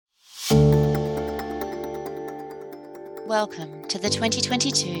Welcome to the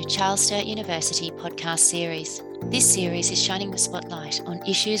 2022 Charles Sturt University podcast series. This series is shining the spotlight on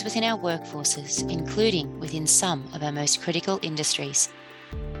issues within our workforces, including within some of our most critical industries.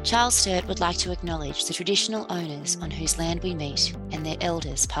 Charles Sturt would like to acknowledge the traditional owners on whose land we meet and their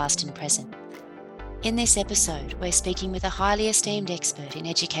elders past and present. In this episode, we're speaking with a highly esteemed expert in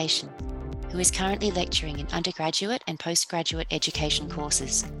education who is currently lecturing in undergraduate and postgraduate education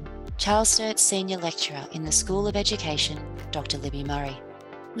courses. Charles Sturt's Senior Lecturer in the School of Education, Dr. Libby Murray.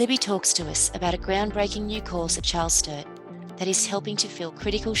 Libby talks to us about a groundbreaking new course at Charles Sturt that is helping to fill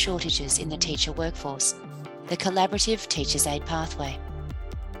critical shortages in the teacher workforce, the Collaborative Teachers Aid Pathway.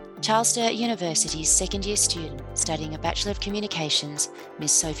 Charles Sturt University's second-year student studying a Bachelor of Communications,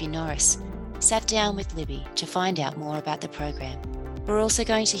 Ms. Sophie Norris, sat down with Libby to find out more about the program. We're also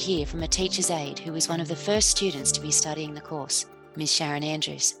going to hear from a teacher's aide who was one of the first students to be studying the course, Ms. Sharon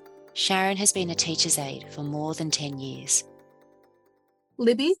Andrews. Sharon has been a teacher's aide for more than 10 years.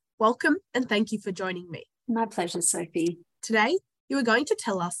 Libby, welcome and thank you for joining me. My pleasure, Sophie. Today, you are going to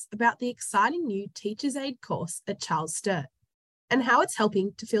tell us about the exciting new teacher's aid course at Charles Sturt and how it's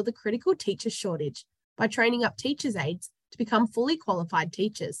helping to fill the critical teacher shortage by training up teacher's aides to become fully qualified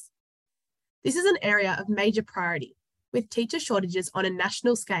teachers. This is an area of major priority, with teacher shortages on a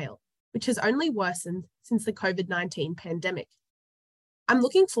national scale, which has only worsened since the COVID-19 pandemic. I'm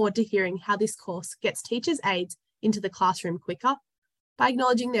looking forward to hearing how this course gets teachers' aides into the classroom quicker by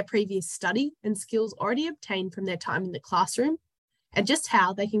acknowledging their previous study and skills already obtained from their time in the classroom, and just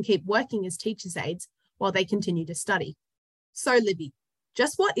how they can keep working as teachers' aides while they continue to study. So, Libby,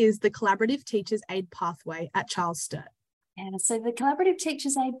 just what is the Collaborative Teachers Aid Pathway at Charles Sturt? So the Collaborative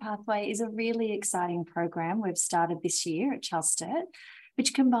Teachers Aid Pathway is a really exciting program we've started this year at Charles Sturt,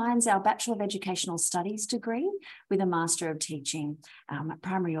 which combines our Bachelor of Educational Studies degree with a Master of Teaching,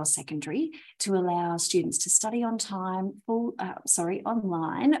 primary or secondary, to allow students to study online,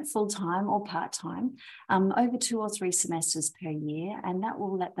 full-time or part-time, over 2 or 3 semesters per year, and that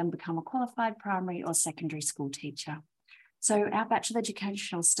will let them become a qualified primary or secondary school teacher. So our Bachelor of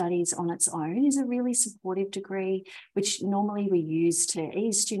Educational Studies on its own is a really supportive degree, which normally we use to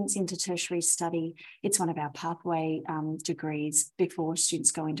ease students into tertiary study. It's one of our pathway degrees before students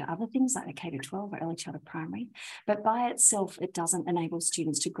go into other things like the K-12 or early childhood primary. But by itself, it doesn't enable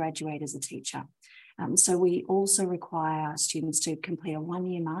students to graduate as a teacher. So we also require students to complete a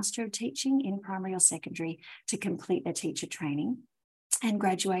 1-year Master of Teaching in primary or secondary to complete their teacher training and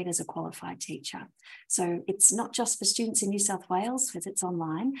graduate as a qualified teacher. So it's not just for students in New South Wales because it's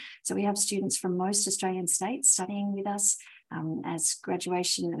online. So we have students from most Australian states studying with us as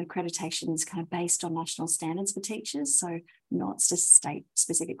graduation and accreditation is kind of based on national standards for teachers, so not just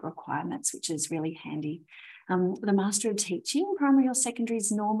state-specific requirements, which is really handy. The Master of Teaching, primary or secondary,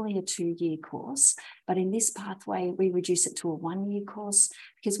 is normally a 2-year course, but in this pathway, we reduce it to a 1-year course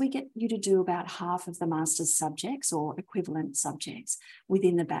because we get you to do about half of the master's subjects or equivalent subjects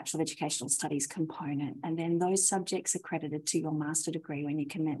within the Bachelor of Educational Studies component, and then those subjects are credited to your master degree when you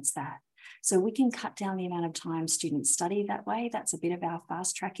commence that. So we can cut down the amount of time students study that way. That's a bit of our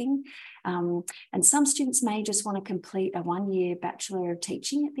fast tracking. And some students may just want to complete a 1-year Bachelor of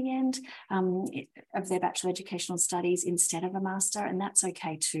Teaching at the end of their Bachelor of Educational Studies instead of a master, and that's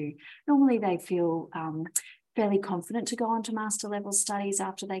okay too. Normally they feel fairly confident to go on to master level studies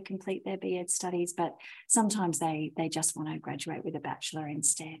after they complete their BEd studies, but sometimes they just want to graduate with a bachelor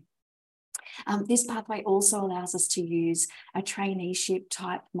instead. This pathway also allows us to use a traineeship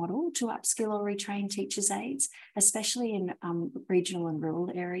type model to upskill or retrain teachers' aides, especially in regional and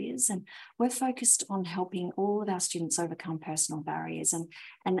rural areas. And we're focused on helping all of our students overcome personal barriers.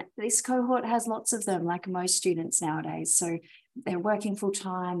 And this cohort has lots of them, like most students nowadays. So they're working full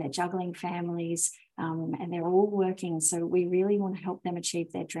time, they're juggling families, and they're all working. So we really want to help them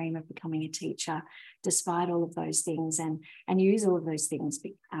achieve their dream of becoming a teacher, despite all of those things, and use all of those things,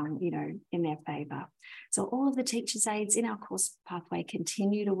 in their favour. So all of the teachers' aides in our course pathway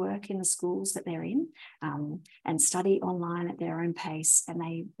continue to work in the schools that they're in and study online at their own pace, and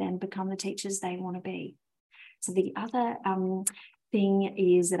they then become the teachers they want to be. So the other thing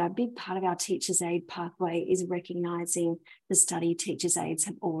is that a big part of our teachers' aid pathway is recognising the study teachers' aides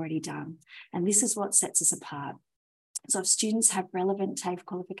have already done. And this is what sets us apart. So if students have relevant TAFE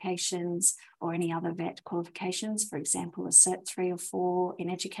qualifications or any other VET qualifications, for example, a Cert 3 or 4 in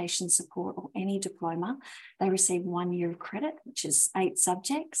education support or any diploma, they receive 1 year of credit, which is 8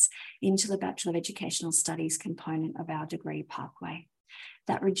 subjects, into the Bachelor of Educational Studies component of our degree pathway.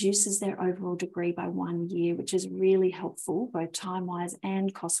 That reduces their overall degree by 1 year, which is really helpful, both time-wise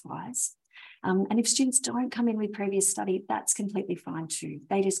and cost-wise. And if students don't come in with previous study, that's completely fine too.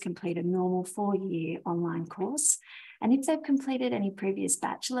 They just complete a normal 4-year online course. And if they've completed any previous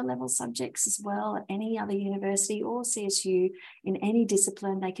bachelor level subjects as well at any other university or CSU in any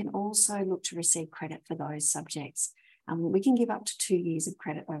discipline, they can also look to receive credit for those subjects. We can give up to 2 years of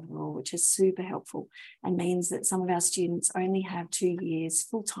credit overall, which is super helpful and means that some of our students only have 2 years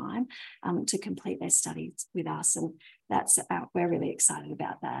full time to complete their studies with us. And we're really excited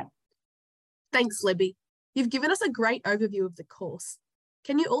about that. Thanks, Libby. You've given us a great overview of the course.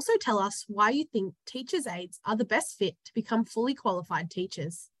 Can you also tell us why you think teachers' aides are the best fit to become fully qualified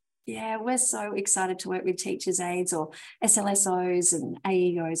teachers? Yeah, we're so excited to work with teachers' aides or SLSOs and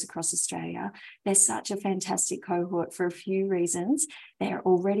AEOs across Australia. They're such a fantastic cohort for a few reasons. They're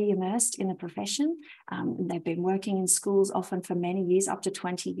already immersed in the profession. They've been working in schools often for many years, up to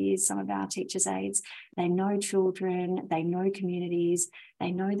 20 years, some of our teachers' aides. They know children, they know communities,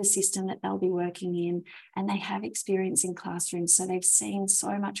 they know the system that they'll be working in, and they have experience in classrooms. So they've seen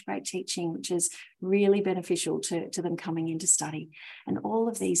so much great teaching, which is really beneficial to them coming into study. And all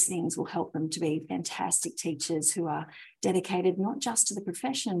of these things will help them to be fantastic teachers who are dedicated not just to the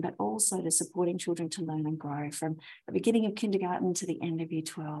profession, but also to supporting children to learn and grow from the beginning of kindergarten to the end of year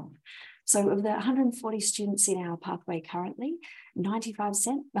 12. So of the 140 students in our pathway currently,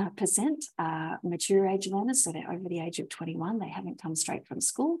 95% are mature age learners, so they're over the age of 21. They haven't come straight from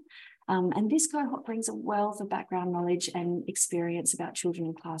school. And this cohort brings a wealth of background knowledge and experience about children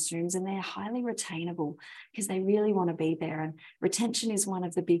in classrooms, and they're highly retainable because they really want to be there. And retention is one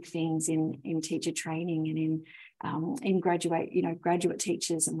of the big things in teacher training and in graduate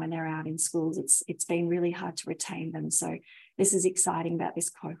teachers, and when they're out in schools, it's been really hard to retain them. So this is exciting about this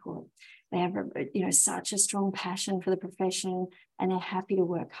cohort. They have such a strong passion for the profession, and they're happy to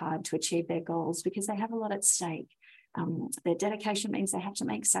work hard to achieve their goals because they have a lot at stake. Their dedication means they have to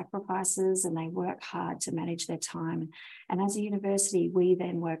make sacrifices and they work hard to manage their time. And as a university, we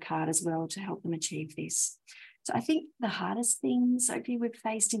then work hard as well to help them achieve this. So I think the hardest thing, Sophie, we've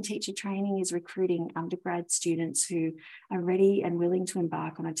faced in teacher training is recruiting undergrad students who are ready and willing to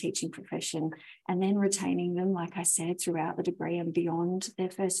embark on a teaching profession, and then retaining them, like I said, throughout the degree and beyond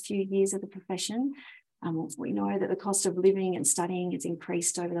their first few years of the profession. We know that the cost of living and studying has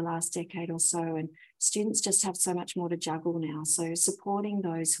increased over the last decade or so, and students just have so much more to juggle now. So supporting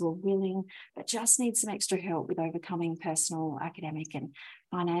those who are willing but just need some extra help with overcoming personal, academic and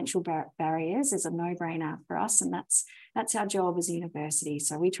financial barriers is a no-brainer for us, and that's our job as a university.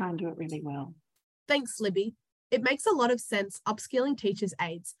 So we try and do it really well. Thanks, Libby. It makes a lot of sense upskilling teachers'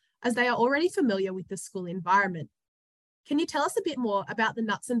 aides as they are already familiar with the school environment. Can you tell us a bit more about the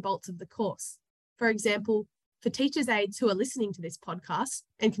nuts and bolts of the course? For example, for teachers' aides who are listening to this podcast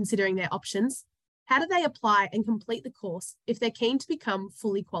and considering their options, how do they apply and complete the course if they're keen to become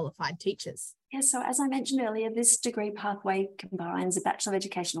fully qualified teachers? Yeah, so as I mentioned earlier, this degree pathway combines a Bachelor of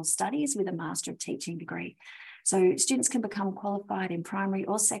Educational Studies with a Master of Teaching degree. So students can become qualified in primary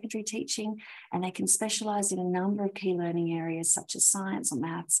or secondary teaching, and they can specialise in a number of key learning areas such as science or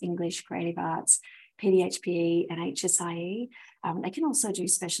maths, English, creative arts, PDHPE and HSIE. They can also do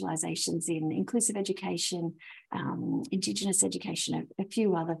specialisations in inclusive education, Indigenous education, a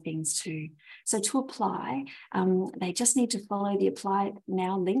few other things too. So to apply, they just need to follow the Apply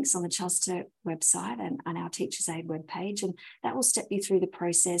Now links on the Charles Sturt website and our Teachers Aid webpage, and that will step you through the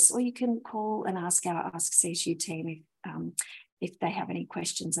process, or you can call and ask our Ask CSU team if they have any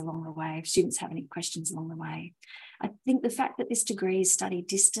questions along the way, if students have any questions along the way. I think the fact that this degree is studied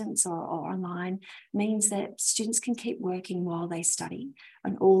distance or online means that students can keep working while they study,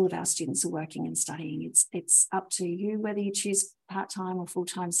 and all of our students are working and studying. It's up to you whether you choose part-time or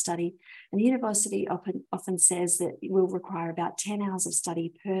full-time study. And the university often says that it will require about 10 hours of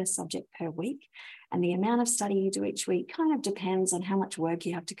study per subject per week. And the amount of study you do each week kind of depends on how much work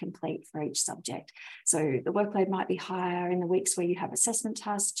you have to complete for each subject. So the workload might be higher in the weeks where you have assessment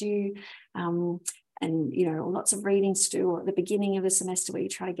tasks due, and lots of readings to do, or at the beginning of the semester where you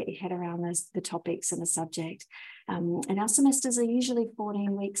try to get your head around the topics and the subject. And our semesters are usually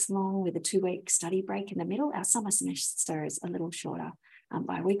 14 weeks long with a 2-week study break in the middle. Our summer semester is a little shorter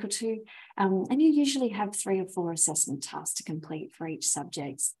by a week or two. And you usually have 3 or 4 assessment tasks to complete for each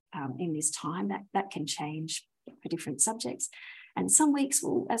subject in this time. That can change for different subjects. And some weeks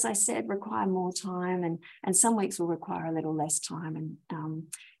will, as I said, require more time, and some weeks will require a little less time. And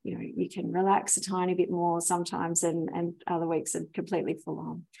you can relax a tiny bit more sometimes, and other weeks are completely full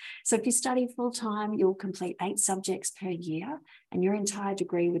on. So if you study full time, you'll complete 8 subjects per year, and your entire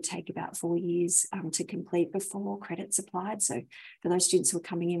degree would take about 4 years to complete before credit's applied. So for those students who are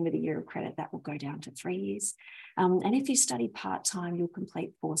coming in with a year of credit, that will go down to 3 years. And if you study part-time, you'll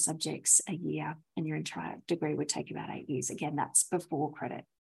complete 4 subjects a year, and your entire degree would take about 8 years. Again, that's before credit.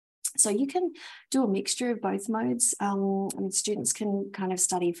 So you can do a mixture of both modes. Students can kind of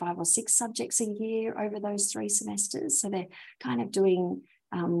study 5 or 6 subjects a year over those 3 semesters. So they're kind of doing,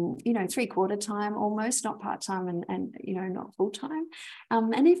 3/4 time almost, not part-time and not full-time.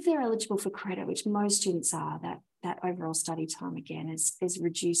 And if they're eligible for credit, which most students are, that overall study time again is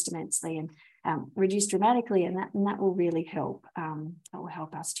reduced immensely and reduced dramatically, and that will really help. That will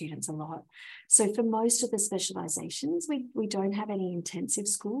help our students a lot. So for most of the specializations, we don't have any intensive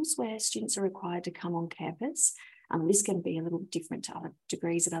schools where students are required to come on campus. This can be a little different to other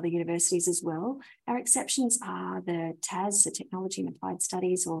degrees at other universities as well. Our exceptions are the TAS, the Technology and Applied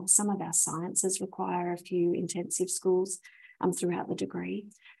Studies, or some of our sciences require a few intensive schools throughout the degree.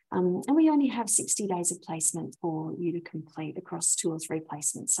 And we only have 60 days of placement for you to complete across 2 or 3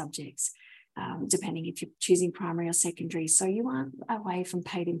 placement subjects, depending if you're choosing primary or secondary. So you aren't away from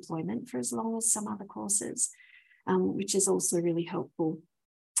paid employment for as long as some other courses, which is also really helpful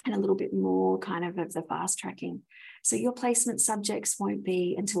and a little bit more kind of the fast tracking. So your placement subjects won't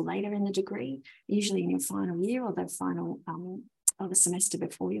be until later in the degree, usually in your final year or the final or the semester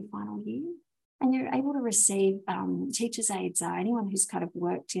before your final year. And you're able to receive teachers' aids, anyone who's kind of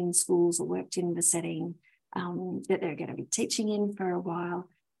worked in schools or worked in the setting that they're going to be teaching in for a while.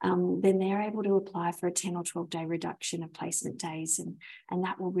 Then they're able to apply for a 10 or 12 day reduction of placement days, and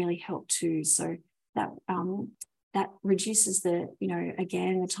that will really help too. So that reduces the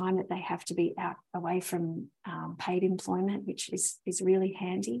time that they have to be out away from paid employment, which is really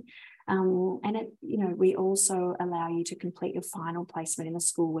handy. And we also allow you to complete your final placement in the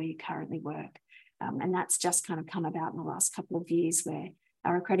school where you currently work. And that's just kind of come about in the last couple of years, where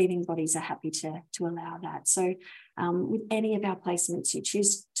our accrediting bodies are happy to allow that. So with any of our placements, you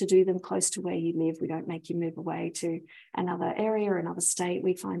choose to do them close to where you live. We don't make you move away to another area or another state.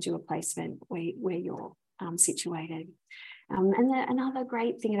 We find you a placement where you're situated. Another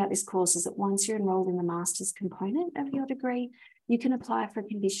great thing about this course is that once you're enrolled in the master's component of your degree, you can apply for a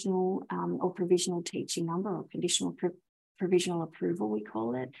conditional or provisional teaching number, or conditional provisional approval, we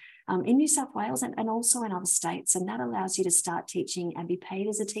call it, in New South Wales and also in other states. And that allows you to start teaching and be paid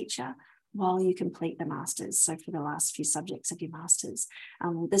as a teacher while you complete the master's. So for the last few subjects of your master's,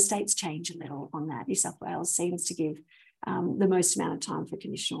 the states change a little on that. New South Wales seems to give the most amount of time for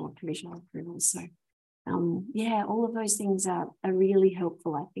conditional or provisional approval. So all of those things are really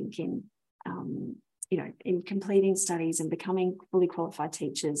helpful, I think, in completing studies and becoming fully qualified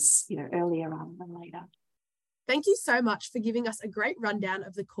teachers, earlier rather than later. Thank you so much for giving us a great rundown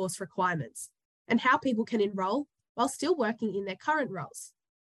of the course requirements and how people can enrol while still working in their current roles.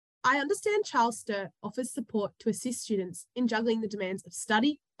 I understand Charles Sturt offers support to assist students in juggling the demands of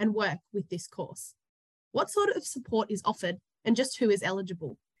study and work with this course. What sort of support is offered, and just who is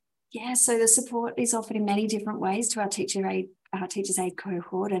eligible? Yeah, so the support is offered in many different ways to our teachers aid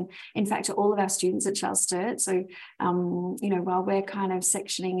cohort, and in fact to all of our students at Charles Sturt. So while we're kind of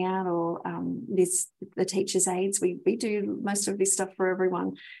sectioning out or the teachers aids, we do most of this stuff for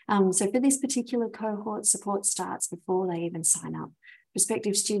everyone. So for this particular cohort, support starts before they even sign up.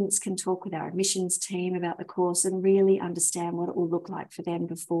 Prospective students can talk with our admissions team about the course and really understand what it will look like for them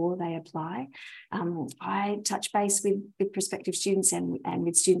before they apply. I touch base with prospective students and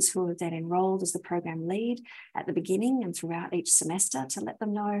with students who are then enrolled as the program lead at the beginning and throughout each semester to let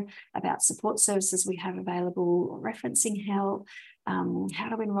them know about support services we have available, referencing help, how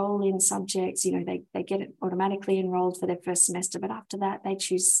to enroll in subjects. They get it automatically enrolled for their first semester, but after that they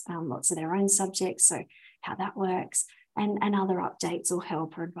choose lots of their own subjects, so how that works. And other updates or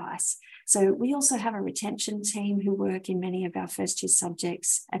help or advice. So we also have a retention team who work in many of our first year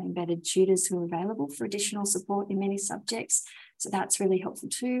subjects, and embedded tutors who are available for additional support in many subjects. So that's really helpful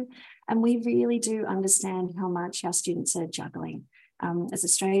too. And we really do understand how much our students are juggling. As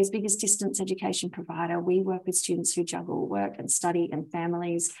Australia's biggest distance education provider, we work with students who juggle work and study and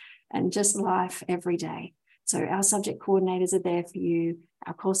families and just life every day. So our subject coordinators are there for you,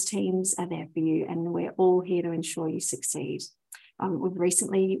 our course teams are there for you, and we're all here to ensure you succeed. We've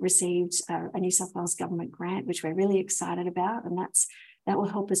recently received a New South Wales government grant, which we're really excited about, and that will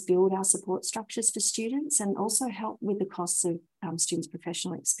help us build our support structures for students and also help with the costs of students'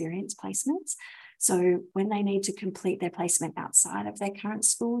 professional experience placements. So when they need to complete their placement outside of their current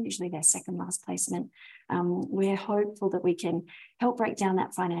school, usually their second last placement, we're hopeful that we can help break down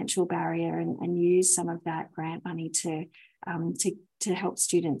that financial barrier and use some of that grant money to help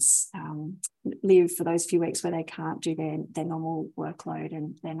students live for those few weeks where they can't do their normal workload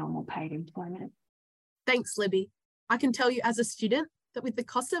and their normal paid employment. Thanks, Libby. I can tell you as a student that with the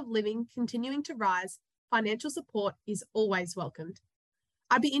cost of living continuing to rise, financial support is always welcomed.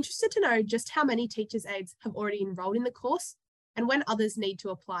 I'd be interested to know just how many teachers' aides have already enrolled in the course and when others need to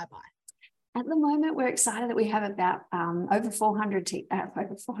apply by. At the moment, we're excited that we have about over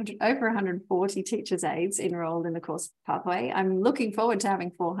 140 teachers' aides enrolled in the course pathway. I'm looking forward to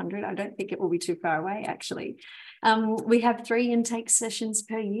having 400. I don't think it will be too far away, actually. We have 3 intake sessions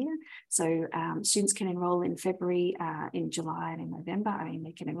per year. So students can enroll in February, in July and in November. I mean,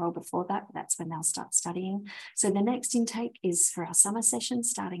 they can enroll before that, but that's when they'll start studying. So the next intake is for our summer session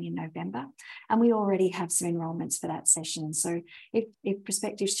starting in November. And we already have some enrolments for that session. So if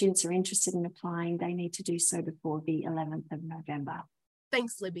prospective students are interested in applying, they need to do so before the 11th of November.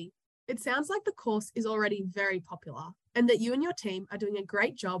 Thanks, Libby. It sounds like the course is already very popular and that you and your team are doing a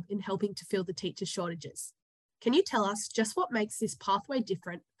great job in helping to fill the teacher shortages. Can you tell us just what makes this pathway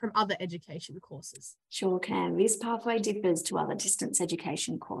different from other education courses? Sure can. This pathway differs to other distance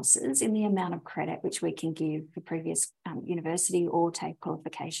education courses in the amount of credit which we can give for previous university or TAFE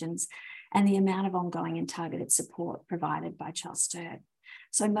qualifications and the amount of ongoing and targeted support provided by Charles Sturt.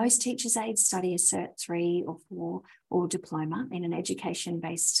 So most teachers' aides study a Cert 3 or 4 or diploma in an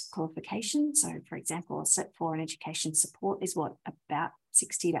education-based qualification. So, for example, a Cert 4 in education support is what about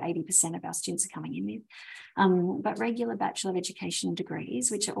 60 to 80% of our students are coming in with. But regular Bachelor of Education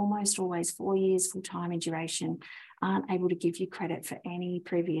degrees, which are almost always 4 years full-time in duration, aren't able to give you credit for any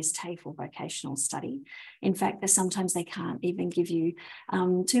previous TAFE or vocational study. In fact, sometimes they can't even give you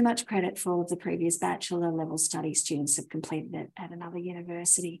too much credit for all of the previous bachelor level study students have completed it at another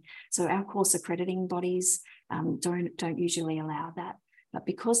university. So our course accrediting bodies don't usually allow that. But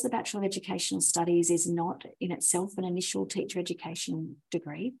because the Bachelor of Educational Studies is not in itself an initial teacher education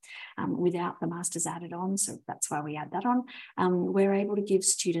degree without the master's added on, so that's why we add that on, we're able to give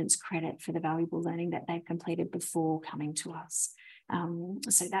students credit for the valuable learning that they've completed before coming to us.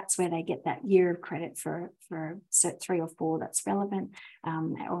 So that's where they get that year of credit for Cert 3 or 4 that's relevant,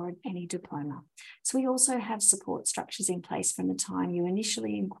 or any diploma. So we also have support structures in place from the time you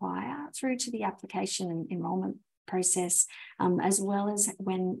initially inquire through to the application and enrolment process, as well as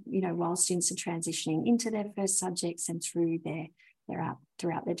when, while students are transitioning into their first subjects and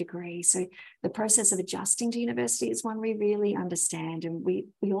throughout their degree. So the process of adjusting to university is one we really understand. And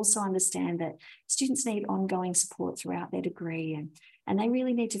we also understand that students need ongoing support throughout their degree, and they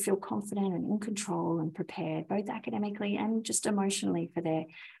really need to feel confident and in control and prepared, both academically and just emotionally, for their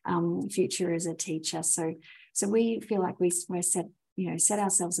future as a teacher. So we feel like we're set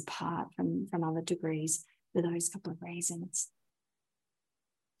ourselves apart from other degrees for those couple of reasons.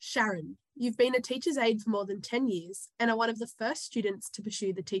 Sharon, you've been a teacher's aide for more than 10 years and are one of the first students to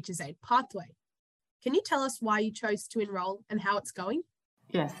pursue the teacher's aide pathway. Can you tell us why you chose to enrol and how it's going?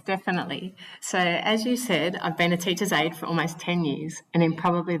 Yes, definitely. So as you said, I've been a teacher's aide for almost 10 years, and in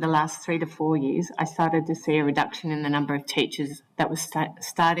probably the last 3 to 4 years, I started to see a reduction in the number of teachers that was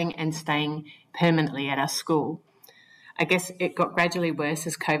starting and staying permanently at our school. I guess it got gradually worse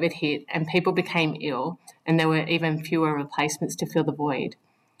as COVID hit and people became ill, and there were even fewer replacements to fill the void.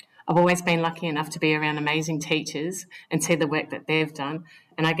 I've always been lucky enough to be around amazing teachers and see the work that they've done,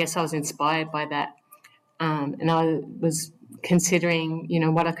 and I guess I was inspired by that. And I was considering,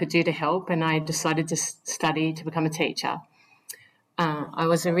 what I could do to help, and I decided to study to become a teacher. I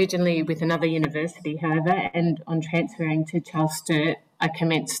was originally with another university, however, and on transferring to Charles Sturt, I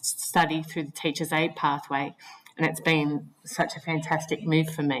commenced study through the teacher's aide pathway, and it's been such a fantastic move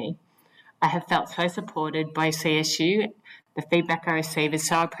for me. I have felt so supported by CSU. The feedback I receive is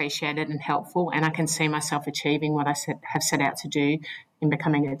so appreciated and helpful, and I can see myself achieving what I have set out to do in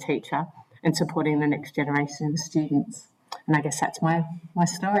becoming a teacher and supporting the next generation of students. And I guess that's my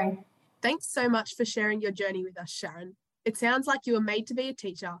story. Thanks so much for sharing your journey with us, Sharon. It sounds like you were made to be a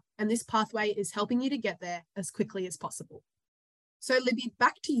teacher, and this pathway is helping you to get there as quickly as possible. So Libby,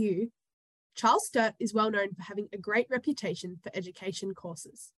 back to you. Charles Sturt is well known for having a great reputation for education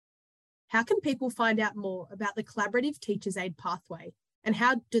courses. How can people find out more about the Collaborative Teachers Aide pathway, and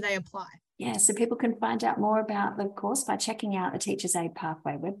how do they apply? Yeah, so people can find out more about the course by checking out the Teachers Aide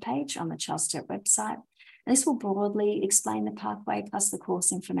Pathway webpage on the Charles Sturt website. And this will broadly explain the pathway plus the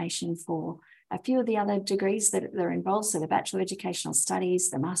course information for a few of the other degrees that are involved. So the Bachelor of Educational Studies,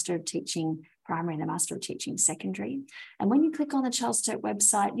 the Master of Teaching Primary and the Master of Teaching Secondary. And when you click on the Charles Sturt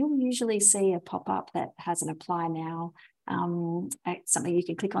website, you'll usually see a pop-up that has an apply now, something you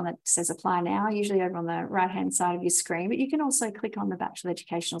can click on that says apply now, usually over on the right-hand side of your screen, but you can also click on the Bachelor of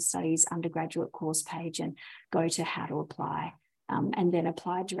Educational Studies undergraduate course page and go to how to apply, and then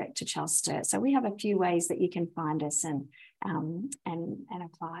apply direct to Charles Sturt. So we have a few ways that you can find us and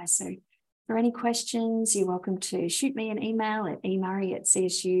apply. So for any questions, you're welcome to shoot me an email at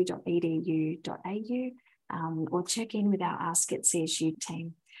emurray@csu.edu.au, or check in with our Ask at CSU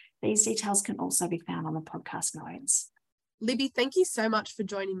team. These details can also be found on the podcast notes. Libby, thank you so much for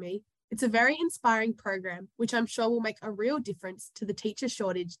joining me. It's a very inspiring program, which I'm sure will make a real difference to the teacher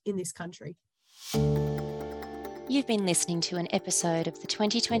shortage in this country. You've been listening to an episode of the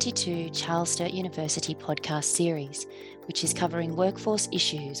 2022 Charles Sturt University podcast series, which is covering workforce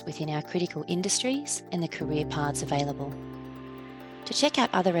issues within our critical industries and the career paths available. To check out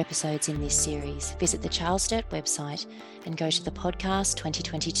other episodes in this series, visit the Charles Sturt website and go to the Podcast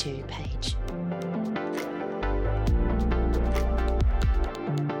 2022 page.